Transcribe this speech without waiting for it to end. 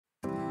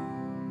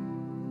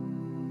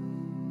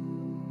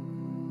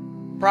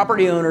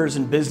Property owners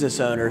and business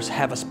owners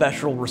have a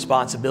special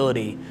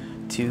responsibility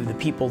to the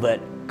people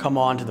that come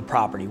onto the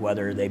property,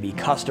 whether they be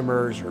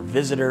customers or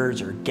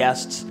visitors or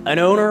guests. An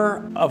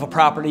owner of a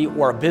property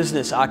or a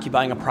business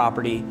occupying a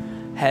property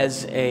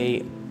has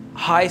a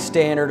high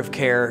standard of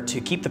care to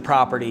keep the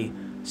property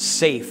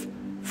safe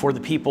for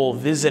the people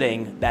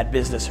visiting that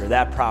business or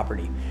that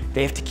property.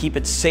 They have to keep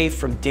it safe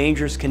from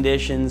dangerous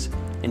conditions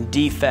and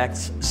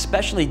defects,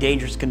 especially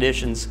dangerous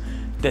conditions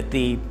that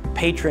the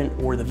patron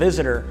or the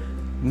visitor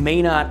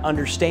may not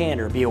understand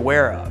or be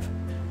aware of.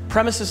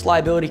 Premises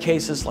liability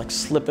cases like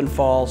slip and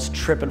falls,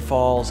 trip and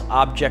falls,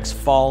 objects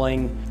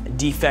falling,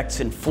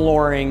 defects in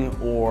flooring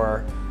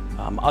or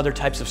other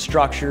types of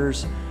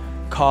structures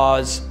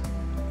cause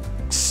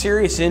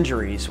serious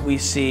injuries. We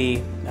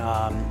see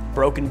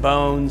broken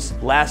bones,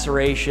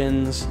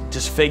 lacerations,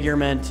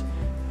 disfigurement,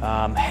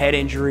 head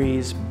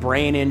injuries,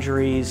 brain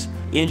injuries,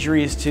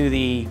 injuries to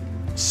the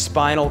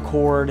spinal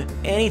cord.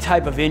 Any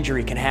type of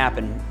injury can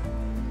happen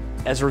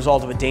as a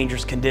result of a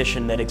dangerous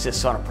condition that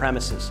exists on a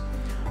premises.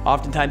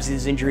 Oftentimes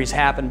these injuries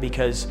happen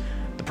because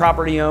the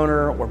property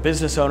owner or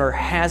business owner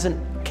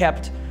hasn't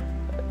kept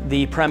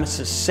the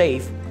premises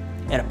safe,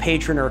 and a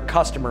patron or a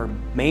customer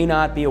may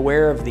not be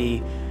aware of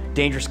the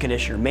dangerous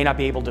condition or may not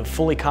be able to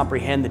fully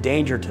comprehend the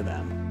danger to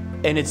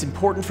them. And it's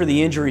important for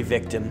the injury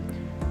victim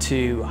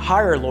to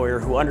hire a lawyer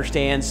who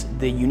understands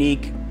the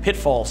unique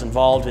pitfalls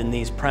involved in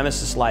these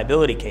premises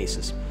liability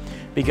cases,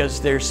 because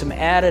there's some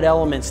added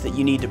elements that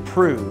you need to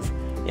prove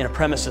in a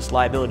premises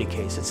liability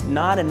case. It's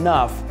not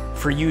enough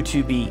for you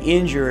to be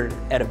injured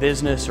at a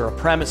business or a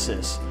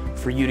premises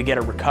for you to get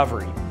a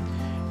recovery.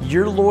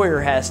 Your lawyer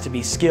has to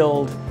be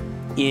skilled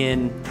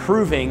in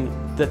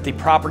proving that the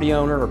property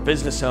owner or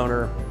business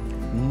owner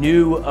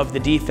knew of the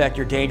defect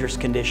or dangerous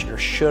condition or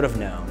should have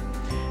known.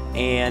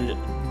 And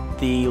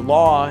the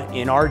law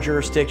in our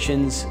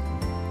jurisdictions,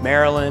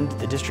 Maryland,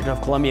 the District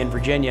of Columbia, and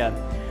Virginia,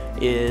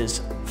 is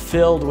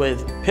filled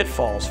with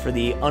pitfalls for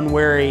the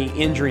unwary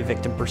injury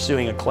victim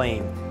pursuing a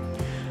claim.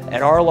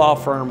 At our law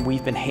firm,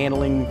 we've been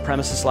handling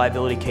premises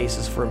liability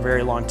cases for a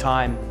very long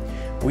time.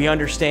 We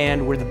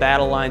understand where the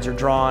battle lines are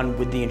drawn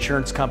with the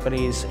insurance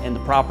companies and the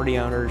property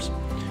owners,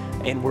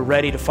 and we're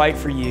ready to fight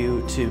for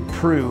you to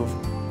prove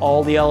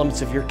all the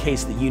elements of your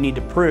case that you need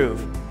to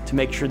prove to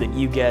make sure that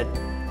you get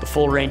the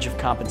full range of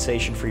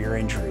compensation for your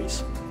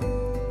injuries.